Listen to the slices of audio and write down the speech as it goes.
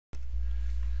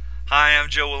Hi, I'm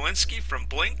Joe Walensky from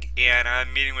Blink, and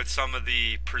I'm meeting with some of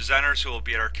the presenters who will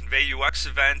be at our ConveyUX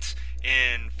event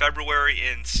in February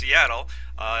in Seattle.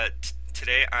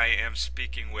 Today I am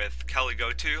speaking with Kelly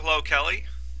Goto. Hello, Kelly.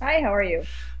 Hi, how are you?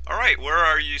 All right, where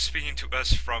are you speaking to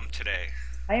us from today?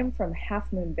 I am from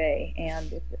Half Moon Bay,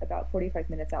 and it's about 45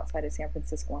 minutes outside of San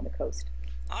Francisco on the coast.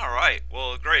 All right,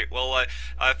 well, great.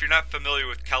 If you're not familiar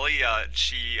with Kelly,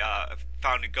 she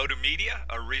founded GoToMedia,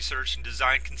 a research and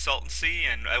design consultancy,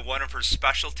 and one of her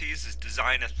specialties is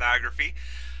design ethnography.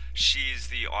 She's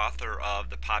the author of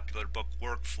the popular book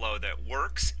Workflow That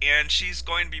Works, and she's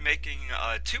going to be making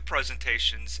two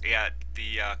presentations at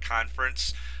the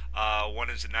conference. One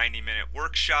is a 90-minute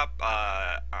workshop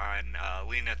on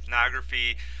lean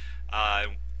ethnography, uh,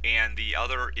 and the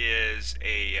other is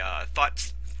a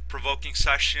thought provoking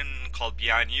session called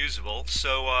Beyond Usable.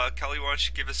 So, Kelly, why don't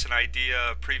you give us an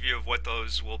idea, a preview of what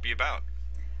those will be about?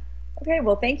 Okay,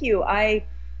 well, thank you. I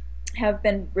have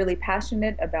been really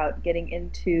passionate about getting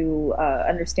into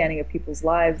understanding of people's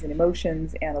lives and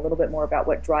emotions and a little bit more about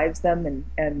what drives them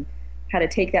and how to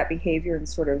take that behavior and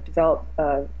sort of develop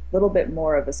a little bit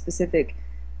more of a specific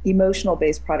emotional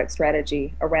based product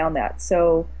strategy around that.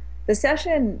 So the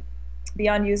session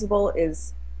Beyond Usable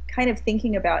is kind of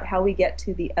thinking about how we get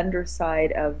to the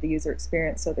underside of the user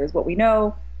experience. So there's what we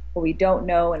know, what we don't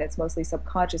know, and it's mostly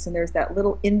subconscious. And there's that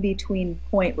little in between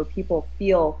point where people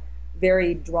feel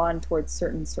very drawn towards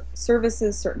certain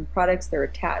services, certain products. They're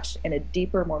attached in a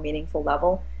deeper, more meaningful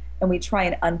level. And we try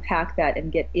and unpack that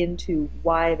and get into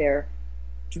why they're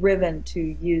driven to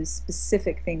use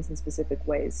specific things in specific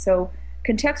ways. So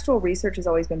contextual research has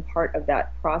always been part of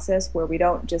that process where we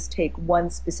don't just take one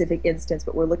specific instance,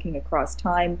 but we're looking across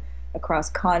time, across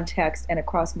context, and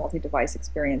across multi-device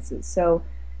experiences. So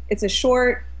it's a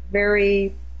short,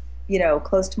 very,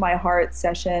 close to my heart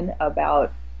session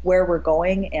about where we're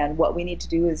going and what we need to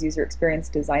do as user experience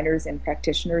designers and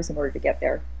practitioners in order to get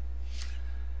there.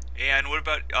 And what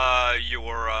about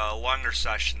your longer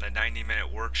session, the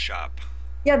 90-minute workshop?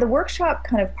 Yeah, the workshop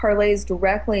kind of parlays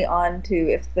directly onto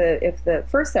if the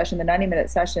first session, the 90-minute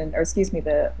session, or excuse me,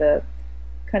 the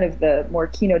kind of the more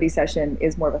keynote session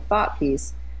is more of a thought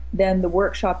piece, then the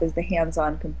workshop is the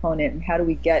hands-on component and how do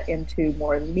we get into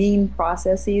more lean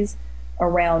processes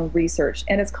around research.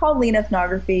 And it's called lean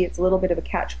ethnography. It's a little bit of a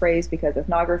catchphrase because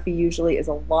ethnography usually is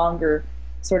a longer,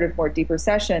 sort of more deeper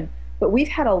session. But we've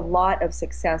had a lot of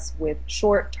success with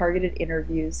short, targeted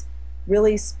interviews,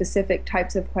 really specific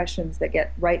types of questions that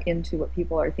get right into what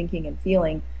people are thinking and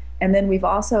feeling. And then we've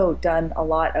also done a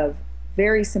lot of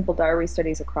very simple diary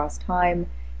studies across time.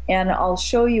 And I'll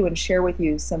show you and share with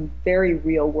you some very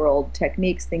real world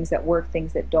techniques, things that work,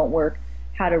 things that don't work,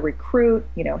 how to recruit,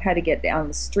 how to get down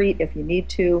the street if you need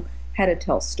to, how to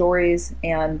tell stories,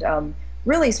 and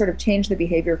really sort of change the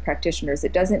behavior of practitioners.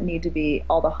 It doesn't need to be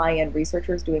all the high end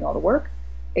researchers doing all the work.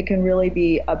 It can really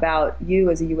be about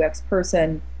you as a UX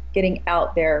person getting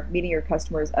out there, meeting your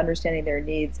customers, understanding their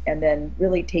needs, and then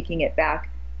really taking it back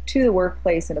to the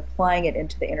workplace and applying it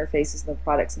into the interfaces and the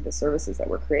products and the services that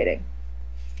we're creating.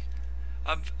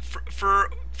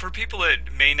 For people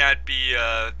that may not be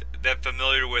that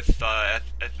familiar with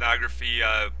ethnography,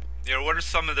 what are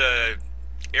some of the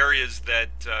areas that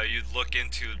you'd look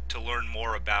into to learn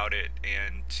more about it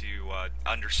and to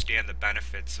understand the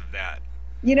benefits of that?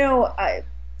 You know, I,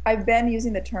 I've been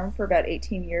using the term for about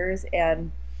 18 years,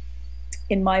 and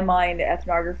in my mind,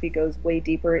 ethnography goes way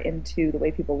deeper into the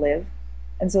way people live.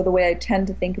 And so the way I tend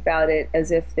to think about it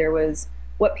as if there was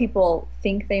what people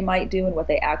think they might do and what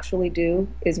they actually do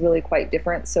is really quite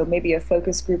different. So maybe a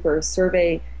focus group or a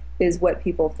survey is what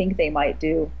people think they might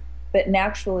do. But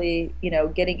naturally,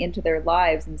 getting into their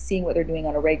lives and seeing what they're doing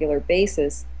on a regular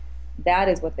basis, that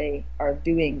is what they are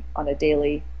doing on a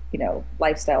daily,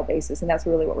 lifestyle basis. And that's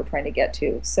really what we're trying to get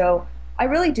to. So I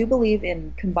really do believe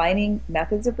in combining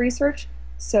methods of research.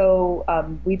 So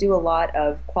we do a lot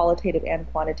of qualitative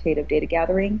and quantitative data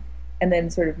gathering and then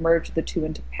sort of merge the two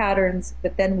into patterns,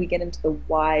 but then we get into the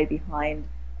why behind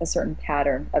a certain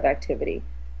pattern of activity.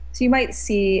 So you might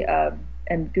see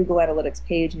an Google Analytics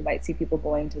page, you might see people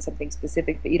going to something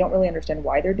specific, but you don't really understand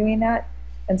why they're doing that.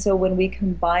 And so when we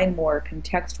combine more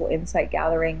contextual insight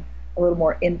gathering, a little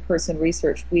more in-person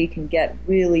research, we can get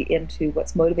really into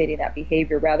what's motivating that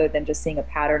behavior rather than just seeing a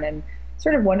pattern and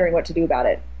sort of wondering what to do about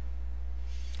it.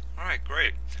 All right,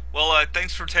 great.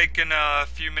 Thanks for taking a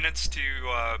few minutes to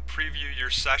preview your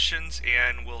sessions,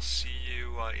 and we'll see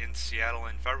you in Seattle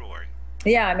in February.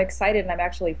 Yeah, I'm excited, and I'm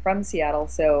actually from Seattle,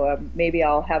 so maybe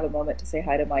I'll have a moment to say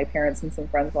hi to my parents and some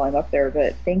friends while I'm up there.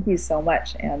 But thank you so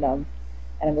much, and I'm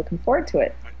looking forward to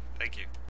it. All right, thank you.